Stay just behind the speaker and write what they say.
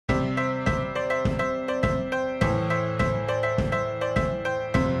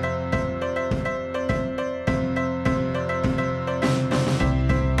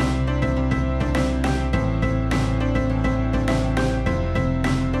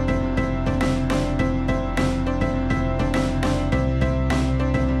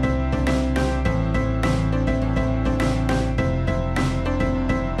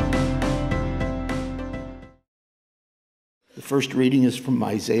first reading is from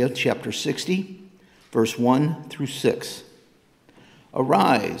Isaiah chapter 60, verse 1 through 6.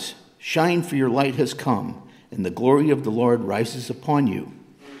 Arise, shine, for your light has come, and the glory of the Lord rises upon you.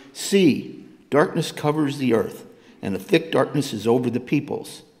 See, darkness covers the earth, and a thick darkness is over the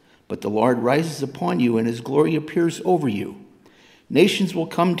peoples. But the Lord rises upon you, and his glory appears over you. Nations will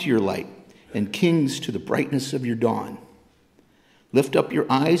come to your light, and kings to the brightness of your dawn. Lift up your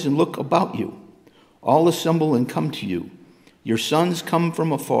eyes and look about you. All assemble and come to you. Your sons come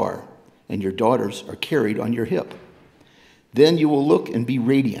from afar, and your daughters are carried on your hip. Then you will look and be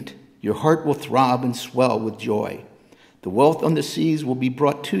radiant. Your heart will throb and swell with joy. The wealth on the seas will be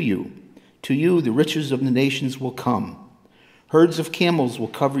brought to you. To you the riches of the nations will come. Herds of camels will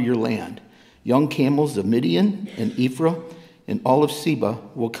cover your land. Young camels of Midian and Ephraim and all of Seba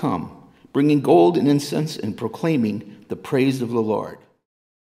will come, bringing gold and incense and proclaiming the praise of the Lord.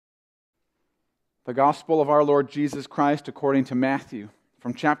 The Gospel of our Lord Jesus Christ according to Matthew,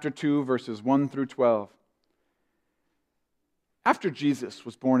 from chapter 2, verses 1 through 12. After Jesus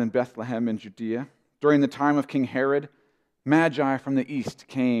was born in Bethlehem in Judea, during the time of King Herod, Magi from the east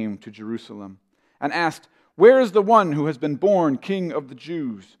came to Jerusalem and asked, "Where is the one who has been born King of the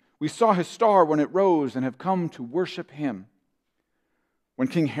Jews? We saw his star when it rose and have come to worship him." When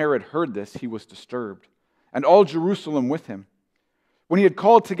King Herod heard this, he was disturbed, and all Jerusalem with him. When he had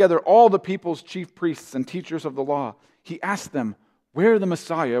called together all the people's chief priests and teachers of the law, he asked them where the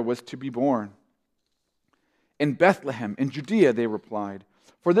Messiah was to be born. "In Bethlehem, in Judea," they replied,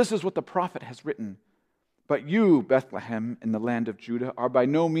 "for this is what the prophet has written. But you, Bethlehem, in the land of Judah, are by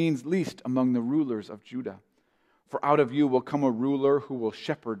no means least among the rulers of Judah. For out of you will come a ruler who will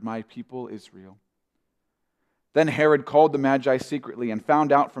shepherd my people Israel." Then Herod called the Magi secretly and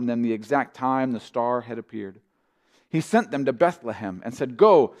found out from them the exact time the star had appeared. He sent them to Bethlehem and said,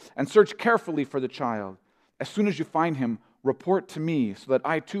 "Go and search carefully for the child. As soon as you find him, report to me so that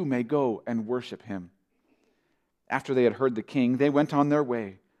I too may go and worship him." After they had heard the king, they went on their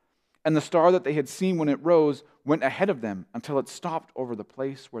way. And the star that they had seen when it rose went ahead of them until it stopped over the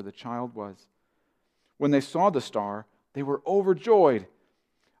place where the child was. When they saw the star, they were overjoyed.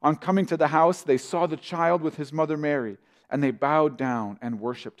 On coming to the house, they saw the child with his mother Mary, and they bowed down and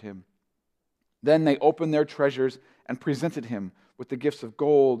worshipped him. Then they opened their treasures and presented him with the gifts of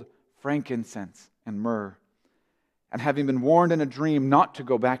gold, frankincense, and myrrh. And having been warned in a dream not to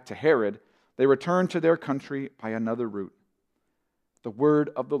go back to Herod, they returned to their country by another route. The word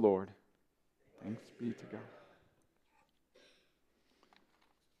of the Lord. Thanks be to God.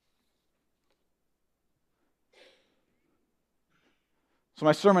 So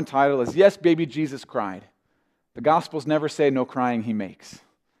my sermon title is, "Yes, Baby Jesus Cried." The Gospels never say no crying he makes.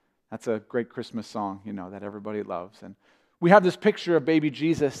 That's a great Christmas song, that everybody loves. And we have this picture of baby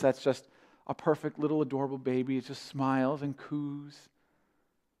Jesus that's just a perfect little adorable baby. It just smiles and coos.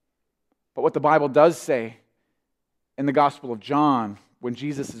 But what the Bible does say in the Gospel of John, when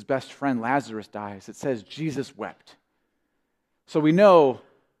Jesus' best friend Lazarus dies, it says Jesus wept. So we know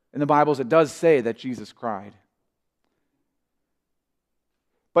in the Bibles it does say that Jesus cried.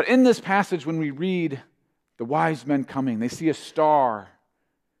 But in this passage, when we read the wise men coming, they see a star.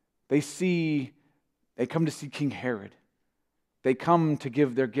 They come to see King Herod. They come to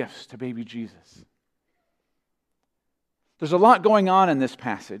give their gifts to baby Jesus. There's a lot going on in this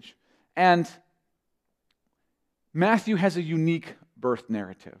passage, and Matthew has a unique birth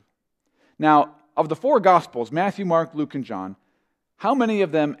narrative. Now, of the four Gospels, Matthew, Mark, Luke, and John, how many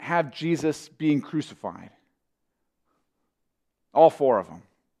of them have Jesus being crucified? All four of them.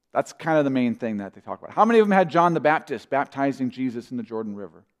 That's kind of the main thing that they talk about. How many of them had John the Baptist baptizing Jesus in the Jordan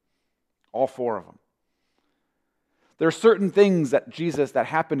River? All four of them. There are certain things that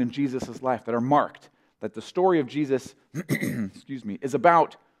happened in Jesus' life that are marked, that the story of Jesus is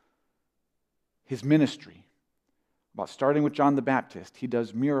about his ministry. About starting with John the Baptist. He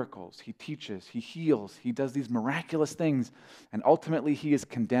does miracles, he teaches, he heals, he does these miraculous things, and ultimately he is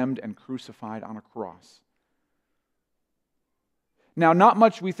condemned and crucified on a cross. Now, not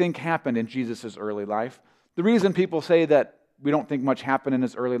much we think happened in Jesus' early life. The reason people say that we don't think much happened in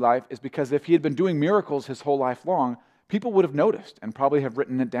his early life is because if he had been doing miracles his whole life long, people would have noticed and probably have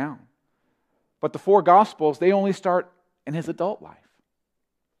written it down. But the four Gospels, they only start in his adult life.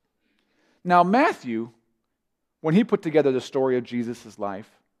 Now, Matthew, when he put together the story of Jesus' life,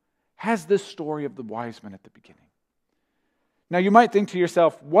 has this story of the wise men at the beginning. Now, you might think to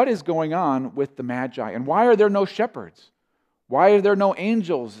yourself, what is going on with the Magi? And why are there no shepherds? Why are there no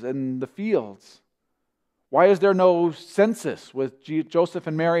angels in the fields? Why is there no census with Joseph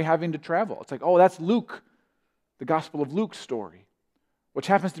and Mary having to travel? It's like, oh, that's Luke, the Gospel of Luke's story, which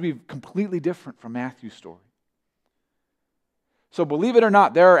happens to be completely different from Matthew's story. So believe it or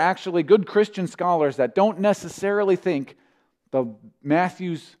not, there are actually good Christian scholars that don't necessarily think the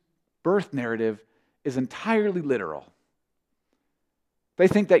Matthew's birth narrative is entirely literal. They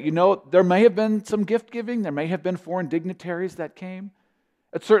think that, there may have been some gift giving, there may have been foreign dignitaries that came.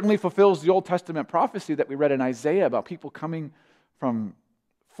 It certainly fulfills the Old Testament prophecy that we read in Isaiah about people coming from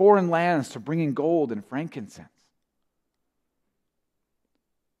foreign lands to bringing gold and frankincense.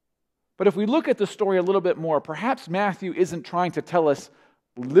 But if we look at the story a little bit more, perhaps Matthew isn't trying to tell us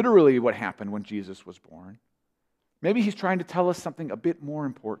literally what happened when Jesus was born. Maybe he's trying to tell us something a bit more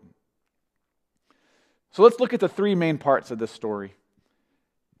important. So let's look at the three main parts of this story.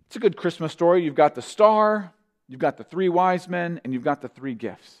 It's a good Christmas story. You've got the star, you've got the three wise men, and you've got the three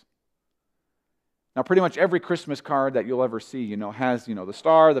gifts. Now, pretty much every Christmas card that you'll ever see, has, the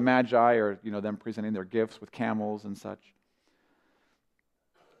star, the magi, or, them presenting their gifts with camels and such.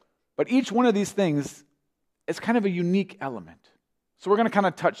 But each one of these things is kind of a unique element. So we're going to kind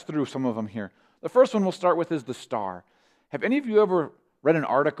of touch through some of them here. The first one we'll start with is the star. Have any of you ever read an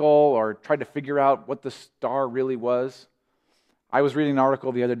article or tried to figure out what the star really was? I was reading an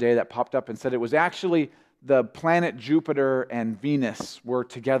article the other day that popped up and said it was actually the planet Jupiter and Venus were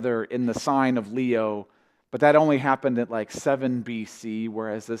together in the sign of Leo, but that only happened at like 7 BC,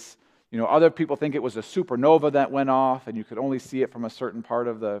 whereas this, other people think it was a supernova that went off, and you could only see it from a certain part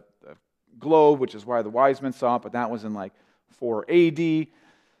of the globe, which is why the wise men saw it, but that was in like 4 AD.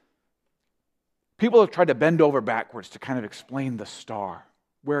 People have tried to bend over backwards to kind of explain the star,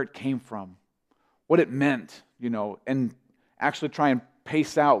 where it came from, what it meant, and actually try and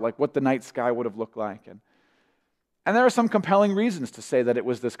pace out like what the night sky would have looked like. And there are some compelling reasons to say that it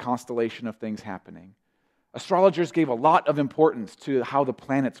was this constellation of things happening. Astrologers gave a lot of importance to how the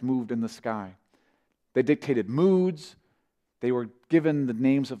planets moved in the sky. They dictated moods. They were given the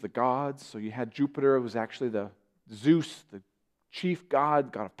names of the gods. So you had Jupiter, who was actually the Zeus, the chief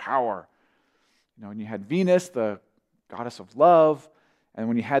god of power. And you had Venus, the goddess of love. And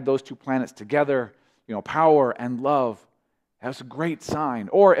when you had those two planets together, power and love, that was a great sign.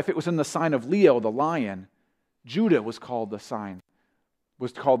 Or if it was in the sign of Leo, the lion, Judah was called the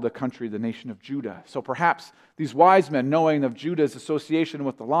country, the nation of Judah. So perhaps these wise men, knowing of Judah's association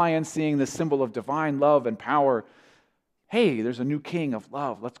with the lion, seeing this symbol of divine love and power, hey, there's a new king of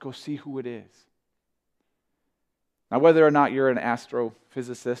love. Let's go see who it is. Now, whether or not you're an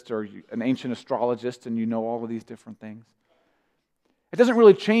astrophysicist or an ancient astrologist and you know all of these different things, it doesn't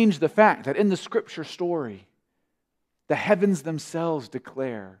really change the fact that in the Scripture story, the heavens themselves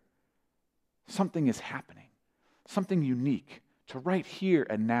declare something is happening, something unique to right here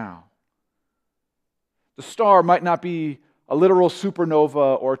and now. The star might not be a literal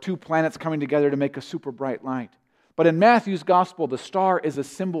supernova or two planets coming together to make a super bright light. But in Matthew's gospel, the star is a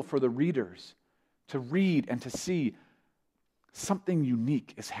symbol for the readers to read and to see something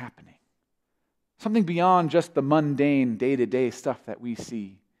unique is happening. Something beyond just the mundane day-to-day stuff that we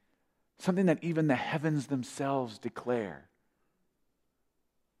see. Something that even the heavens themselves declare.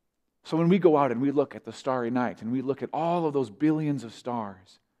 So when we go out and we look at the starry night and we look at all of those billions of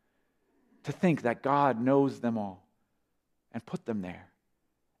stars, to think that God knows them all and put them there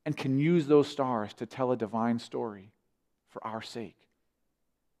and can use those stars to tell a divine story for our sake.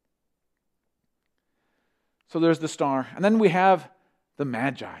 So there's the star. And then we have the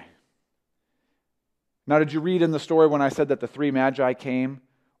Magi. Now, did you read in the story when I said that the 3 Magi came?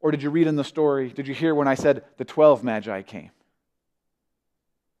 Or did you read in the story, did you hear when I said the 12 Magi came?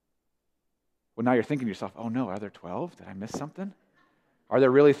 Well, now you're thinking to yourself, oh no, are there 12? Did I miss something? Are there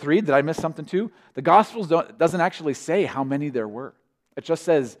really 3? Did I miss something too? The Gospels doesn't actually say how many there were. It just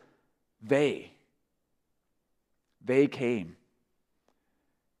says they came.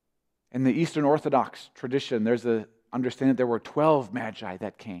 In the Eastern Orthodox tradition, there's the understanding that there were 12 Magi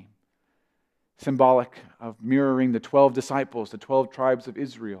that came. Symbolic of mirroring the 12 disciples, the 12 tribes of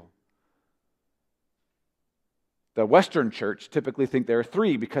Israel. The Western church typically think there are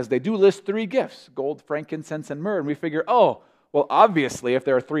 3 because they do list 3 gifts, gold, frankincense, and myrrh. And we figure, oh, well, obviously, if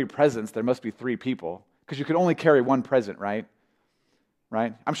there are 3 presents, there must be 3 people because you could only carry 1 present, right?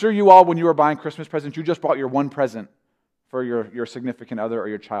 Right? I'm sure you all, when you were buying Christmas presents, you just bought your 1 present for your significant other or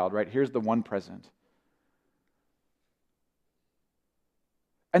your child, right? Here's the 1 present.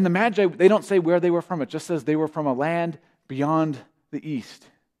 And the Magi, they don't say where they were from. It just says they were from a land beyond the east.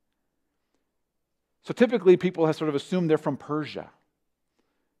 So typically people have sort of assumed they're from Persia.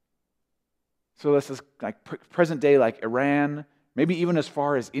 So this is like present day like Iran, maybe even as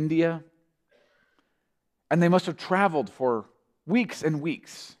far as India. And they must have traveled for weeks and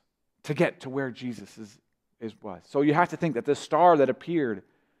weeks to get to where Jesus was. So you have to think that this star that appeared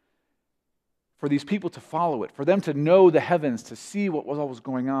for these people to follow it, for them to know the heavens, to see what was always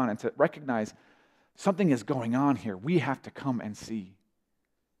going on, and to recognize something is going on here. We have to come and see.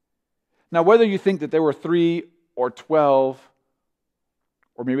 Now, whether you think that there were 3 or 12,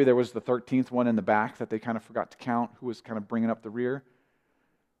 or maybe there was the 13th one in the back that they kind of forgot to count, who was kind of bringing up the rear.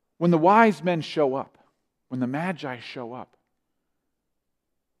 When the wise men show up, when the Magi show up,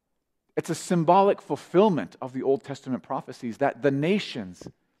 it's a symbolic fulfillment of the Old Testament prophecies that the nations,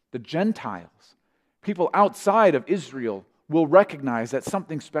 the Gentiles, people outside of Israel will recognize that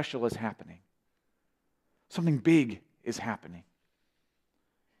something special is happening. Something big is happening.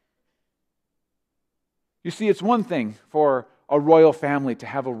 You see, it's one thing for a royal family to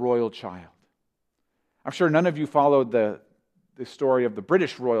have a royal child. I'm sure none of you followed the story of the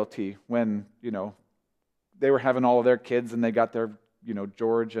British royalty when, they were having all of their kids and they got their,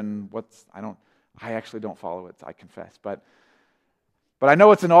 George and I actually don't follow it, I confess. But I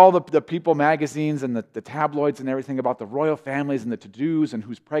know it's in all the People magazines and the tabloids and everything about the royal families and the to-dos and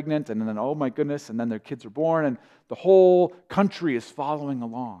who's pregnant and then, oh my goodness, and then their kids are born and the whole country is following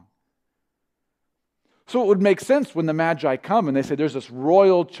along. So it would make sense when the Magi come and they say there's this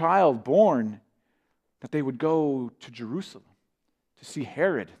royal child born that they would go to Jerusalem to see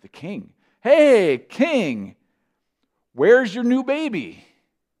Herod the king. Hey, king, where's your new baby?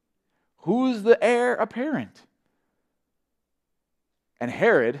 Who's the heir apparent? And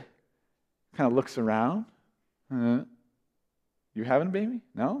Herod kind of looks around. You having a baby?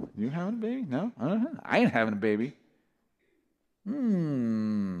 No? You having a baby? No? I ain't having a baby.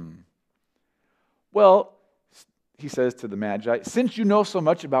 Well, he says to the Magi, since you know so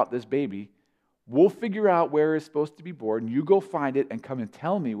much about this baby, we'll figure out where it's supposed to be born. You go find it and come and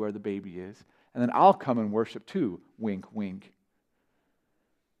tell me where the baby is, and then I'll come and worship too. Wink, wink.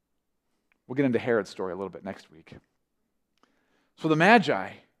 We'll get into Herod's story a little bit next week. So the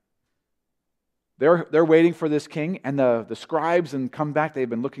Magi, they're waiting for this king, and the scribes and come back. They've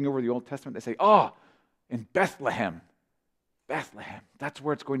been looking over the Old Testament. They say, in Bethlehem, that's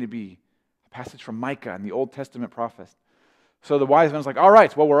where it's going to be. Passage from Micah in the Old Testament prophet. So the wise men's like, all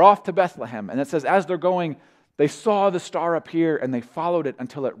right, well, we're off to Bethlehem. And it says, as they're going, they saw the star appear and they followed it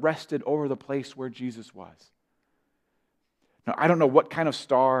until it rested over the place where Jesus was. Now, I don't know what kind of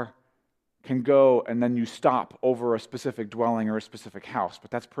star can go and then you stop over a specific dwelling or a specific house,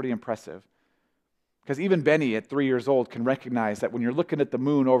 but that's pretty impressive. Because even Benny at 3 years old can recognize that when you're looking at the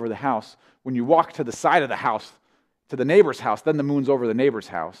moon over the house, when you walk to the side of the house, to the neighbor's house, then the moon's over the neighbor's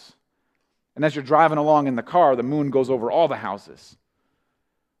house. And as you're driving along in the car, the moon goes over all the houses.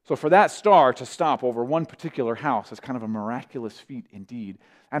 So for that star to stop over one particular house is kind of a miraculous feat indeed.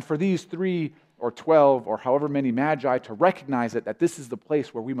 And for these 3 or 12 or however many Magi to recognize it, that this is the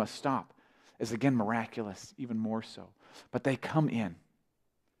place where we must stop, is again miraculous, even more so. But they come in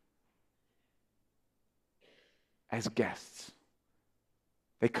as guests.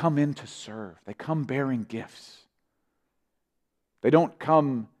 They come in to serve. They come bearing gifts. They don't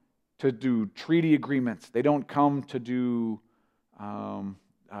come to do treaty agreements. They don't come to do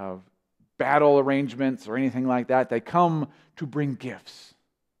battle arrangements or anything like that. They come to bring gifts.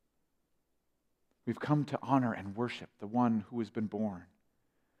 We've come to honor and worship the one who has been born.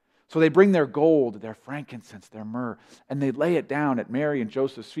 So they bring their gold, their frankincense, their myrrh, and they lay it down at Mary and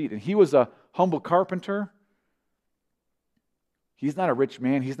Joseph's feet. And he was a humble carpenter. He's not a rich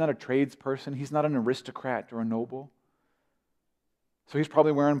man. He's not a tradesperson. He's not an aristocrat or a noble. So he's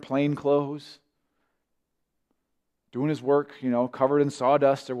probably wearing plain clothes, doing his work, covered in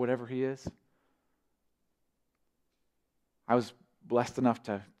sawdust or whatever he is. I was blessed enough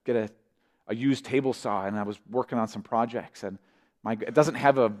to get a used table saw, and I was working on some projects, and it doesn't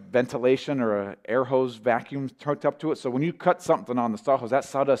have a ventilation or an air hose vacuum hooked up to it, so when you cut something on the saw hose, that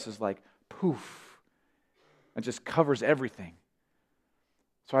sawdust is like poof. It just covers everything.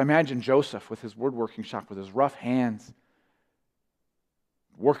 So I imagine Joseph with his woodworking shop, with his rough hands,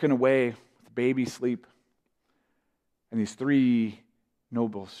 working away with baby sleep, and these 3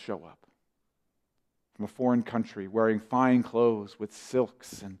 nobles show up from a foreign country wearing fine clothes with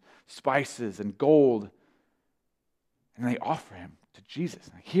silks and spices and gold, and they offer him to Jesus.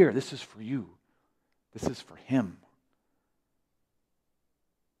 Here, this is for you. This is for him.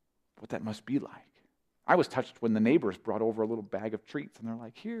 What that must be like. I was touched when the neighbors brought over a little bag of treats, and they're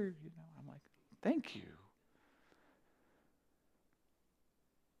like, here, I'm like, thank you.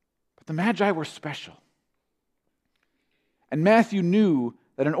 But the Magi were special. And Matthew knew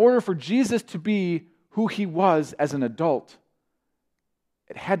that in order for Jesus to be who he was as an adult,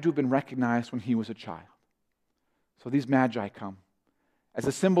 it had to have been recognized when he was a child. So these Magi come as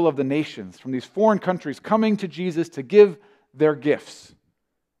a symbol of the nations from these foreign countries coming to Jesus to give their gifts,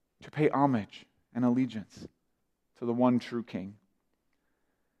 to pay homage and allegiance to the one true King.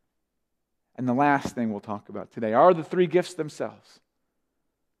 And the last thing we'll talk about today are the three gifts themselves: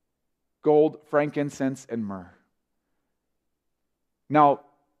 gold, frankincense, and myrrh. Now,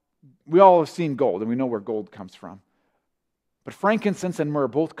 we all have seen gold, and we know where gold comes from. But frankincense and myrrh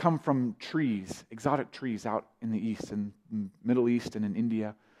both come from trees, exotic trees out in the East, in the Middle East and in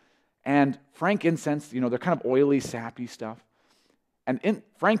India. And frankincense, they're kind of oily, sappy stuff. And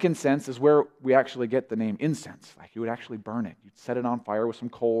frankincense is where we actually get the name incense. Like, you would actually burn it. You'd set it on fire with some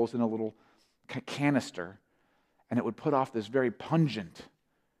coals in a little canister, and it would put off this very pungent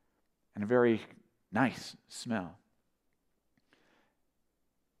and a very nice smell.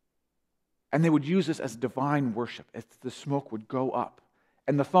 And they would use this as divine worship, as the smoke would go up.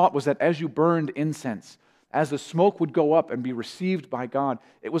 And the thought was that as you burned incense, as the smoke would go up and be received by God,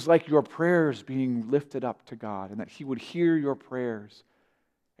 it was like your prayers being lifted up to God, and that He would hear your prayers,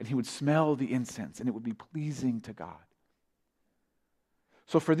 and He would smell the incense, and it would be pleasing to God.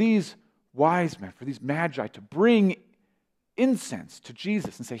 So for these wise men, for these magi to bring incense to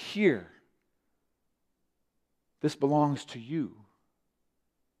Jesus and say, "Here, this belongs to you.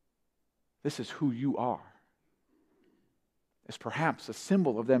 This is who you are," is perhaps a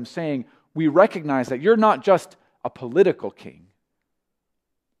symbol of them saying, we recognize that you're not just a political king.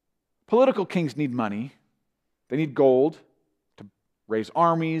 Political kings need money. They need gold to raise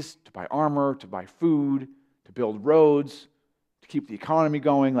armies, to buy armor, to buy food, to build roads, to keep the economy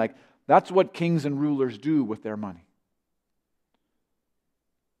going. Like, that's what kings and rulers do with their money.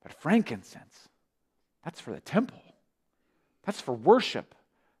 But frankincense, that's for the temple. That's for worship.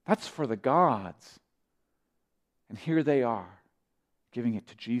 That's for the gods. And here they are, giving it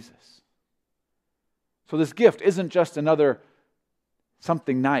to Jesus. So this gift isn't just another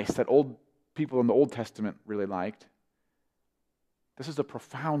something nice that old people in the Old Testament really liked. This is a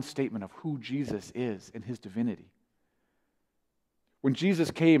profound statement of who Jesus is in His divinity. When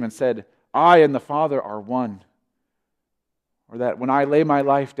Jesus came and said, "I and the Father are one," or that when I lay my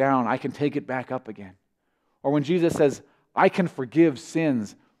life down, I can take it back up again, or when Jesus says, "I can forgive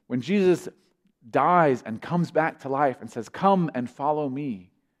sins," when Jesus dies and comes back to life and says, "Come and follow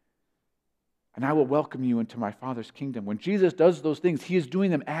me, and I will welcome you into my Father's kingdom." When Jesus does those things, He is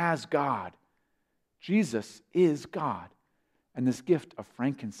doing them as God. Jesus is God. And this gift of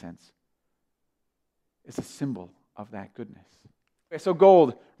frankincense is a symbol of that goodness. Okay, so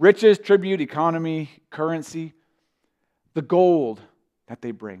gold, riches, tribute, economy, currency. The gold that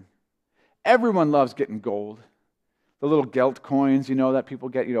they bring. Everyone loves getting gold. The little Gelt coins, that people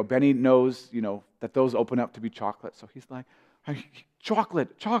get. Benny knows, that those open up to be chocolate. So he's like, "Hey,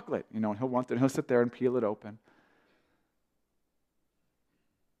 chocolate, and he'll want it, and he'll sit there and peel it open.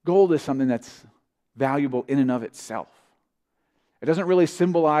 Gold is something that's valuable in and of itself. It doesn't really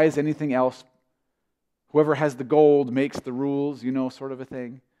symbolize anything else. Whoever has the gold makes the rules, sort of a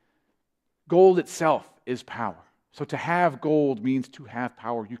thing. Gold itself is power. So to have gold means to have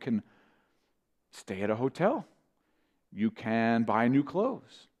power. You can stay at a hotel. You can buy new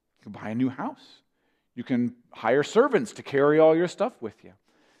clothes. You can buy a new house. You can hire servants to carry all your stuff with you.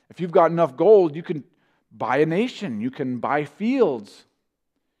 If you've got enough gold, you can buy a nation. You can buy fields.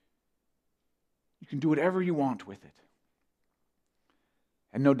 You can do whatever you want with it.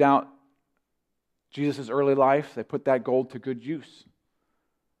 And no doubt, Jesus' early life, they put that gold to good use.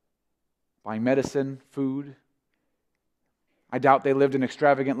 Buying medicine, food. I doubt they lived an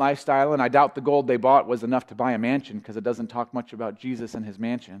extravagant lifestyle, and I doubt the gold they bought was enough to buy a mansion, because it doesn't talk much about Jesus and His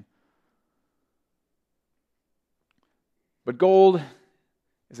mansion. But gold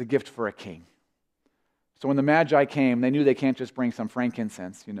is a gift for a king. So when the Magi came, they knew they can't just bring some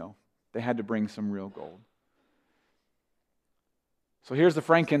frankincense, They had to bring some real gold. So here's the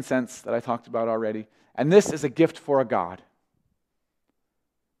frankincense that I talked about already. And this is a gift for a god.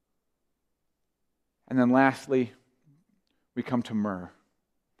 And then lastly, we come to myrrh,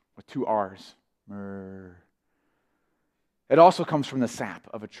 with 2 R's. Myrrh. It also comes from the sap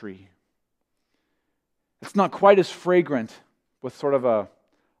of a tree. It's not quite as fragrant, with sort of a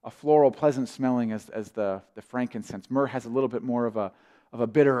floral, pleasant smelling as the frankincense. Myrrh has a little bit more of a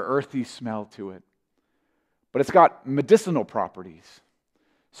bitter, earthy smell to it. But it's got medicinal properties.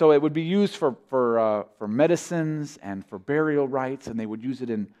 So it would be used for medicines and for burial rites, and they would use it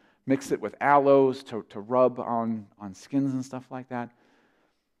mix it with aloes to rub on skins and stuff like that.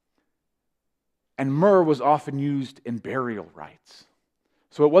 And myrrh was often used in burial rites.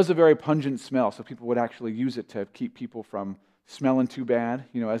 So it was a very pungent smell, so people would actually use it to keep people from smelling too bad,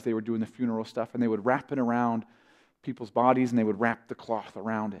 as they were doing the funeral stuff, and they would wrap it around people's bodies, and they would wrap the cloth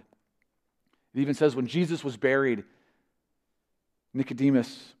around it. It even says when Jesus was buried,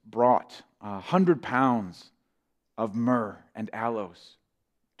 Nicodemus brought 100 pounds of myrrh and aloes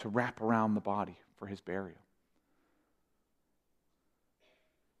to wrap around the body for his burial.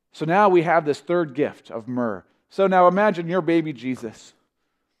 So now we have this third gift of myrrh. So now imagine your baby Jesus.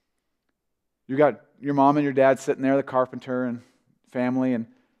 You got your mom and your dad sitting there, the carpenter and family, and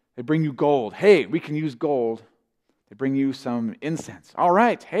they bring you gold. Hey, we can use gold. They bring you some incense. All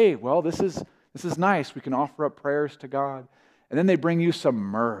right, hey, well, this is nice. We can offer up prayers to God. And then they bring you some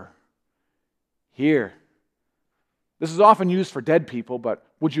myrrh. Here. This is often used for dead people, but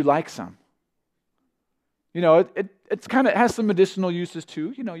would you like some? You know, it's kind of has some medicinal uses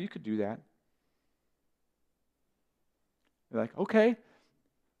too. You know, you could do that. You're like, okay,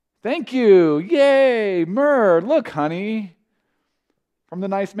 thank you, yay, myrrh. Look, honey, from the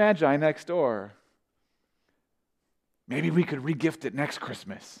nice magi next door. Maybe we could re-gift it next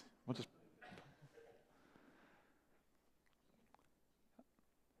Christmas. We'll just.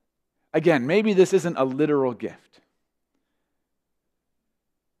 Again, maybe this isn't a literal gift.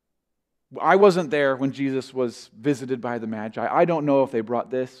 I wasn't there when Jesus was visited by the Magi. I don't know if they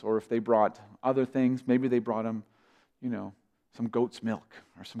brought this or if they brought other things. Maybe they brought him, some goat's milk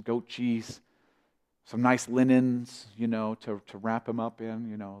or some goat cheese, some nice linens, to wrap him up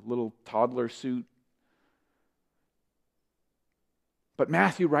in, a little toddler suit. But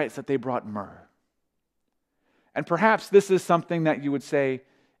Matthew writes that they brought myrrh. And perhaps this is something that you would say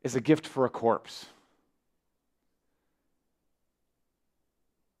is a gift for a corpse.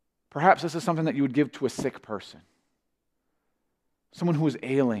 Perhaps this is something that you would give to a sick person, someone who was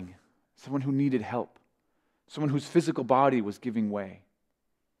ailing, someone who needed help, someone whose physical body was giving way.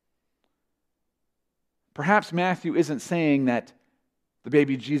 Perhaps Matthew isn't saying that the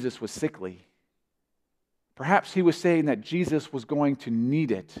baby Jesus was sickly. Perhaps he was saying that Jesus was going to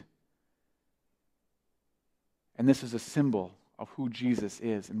need it. And this is a symbol of who Jesus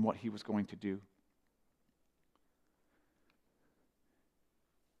is and what he was going to do.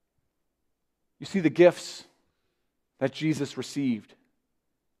 You see, the gifts that Jesus received,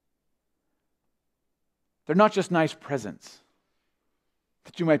 they're not just nice presents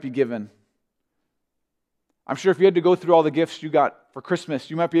that you might be given. I'm sure if you had to go through all the gifts you got for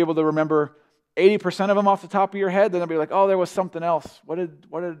Christmas, you might be able to remember 80% of them off the top of your head. Then they'll be like, oh, there was something else. What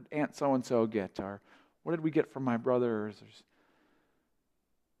did Aunt so-and-so get? Or what did we get from my brothers?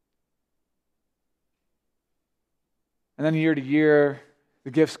 And then year to year,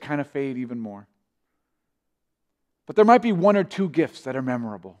 the gifts kind of fade even more. But there might be one or two gifts that are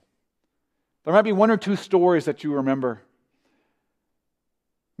memorable. There might be one or two stories that you remember.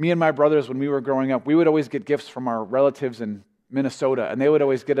 Me and my brothers, when we were growing up, we would always get gifts from our relatives in Minnesota, and they would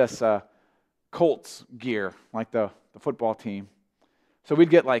always get us Colts gear, like the football team. So we'd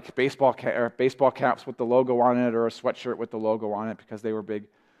get like baseball caps with the logo on it, or a sweatshirt with the logo on it, because they were big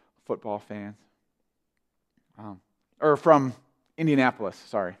football fans. Or from Indianapolis,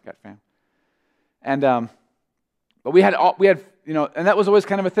 sorry, got fan. And but we had, and that was always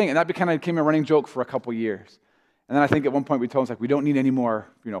kind of a thing, and that kind of became a running joke for a couple years. And then I think at one point we told us, we don't need any more,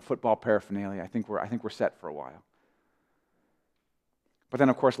 football paraphernalia. I think we're set for a while. But then,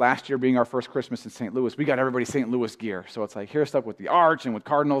 of course, last year being our first Christmas in St. Louis, we got everybody St. Louis gear. So it's like, here's stuff with the arch and with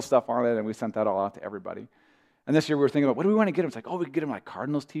Cardinals stuff on it, and we sent that all out to everybody. And this year we were thinking about, what do we want to get them? It's like, we could get them like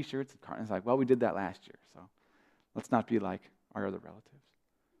Cardinals t-shirts. It's like, well, we did that last year, so let's not be like our other relatives.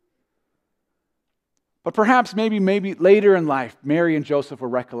 But perhaps maybe later in life, Mary and Joseph were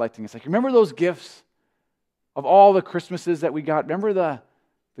recollecting. It's like, remember those gifts of all the Christmases that we got? Remember the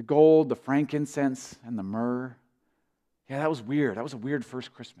gold, the frankincense, and the myrrh? Yeah, that was weird. That was a weird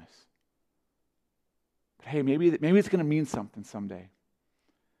first Christmas. But hey, maybe it's going to mean something someday.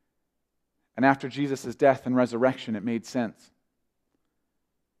 And after Jesus' death and resurrection, it made sense.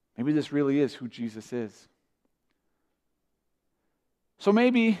 Maybe this really is who Jesus is. So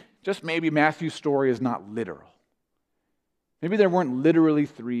maybe, just maybe, Matthew's story is not literal. Maybe there weren't literally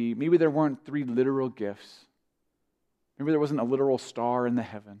three. Maybe there weren't three literal gifts. Maybe there wasn't a literal star in the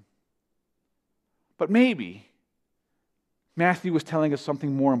heaven. But maybe Matthew was telling us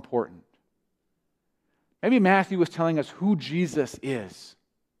something more important. Maybe Matthew was telling us who Jesus is.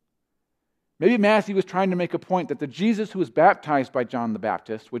 Maybe Matthew was trying to make a point that the Jesus who was baptized by John the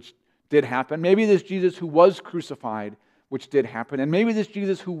Baptist, which did happen, maybe this Jesus who was crucified, which did happen, and maybe this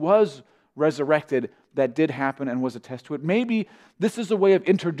Jesus who was resurrected, that did happen and was attest to it, maybe this is a way of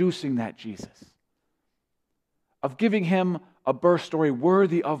introducing that Jesus, of giving him a birth story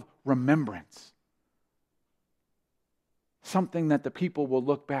worthy of remembrance. Something that the people will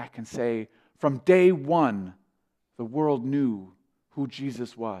look back and say, from day one, the world knew who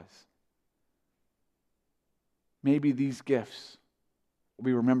Jesus was. Maybe these gifts, will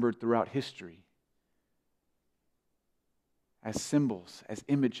be remembered throughout history as symbols, as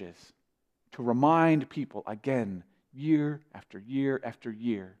images, to remind people again, year after year after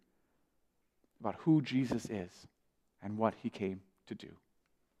year, about who Jesus is and what he came to do.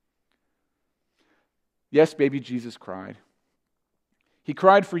 Yes, baby Jesus cried. He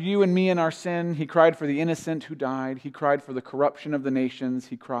cried for you and me in our sin. He cried for the innocent who died. He cried for the corruption of the nations.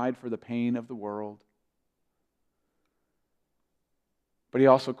 He cried for the pain of the world. But he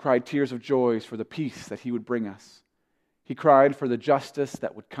also cried tears of joy for the peace that he would bring us. He cried for the justice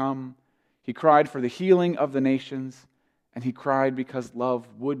that would come. He cried for the healing of the nations. And he cried because love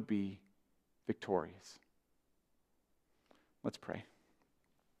would be victorious. Let's pray.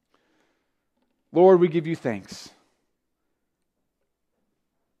 Lord, we give you thanks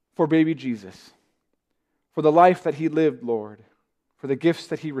for baby Jesus, for the life that he lived, Lord, for the gifts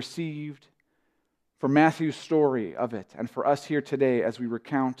that he received, for Matthew's story of it, and for us here today as we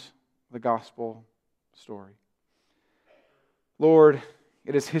recount the gospel story. Lord,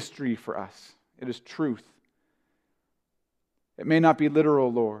 it is history for us. It is truth. It may not be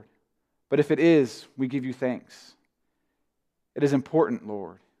literal, Lord, but if it is, we give you thanks. It is important,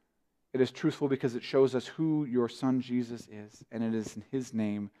 Lord. It is truthful because it shows us who your Son Jesus is, and it is in his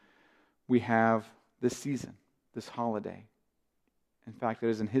name we have this season, this holiday. In fact, it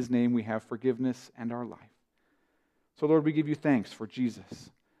is in his name we have forgiveness and our life. So, Lord, we give you thanks for Jesus,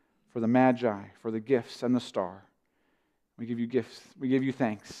 for the Magi, for the gifts and the star. We give you gifts. We give you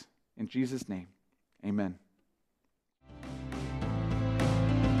thanks. In Jesus' name, amen.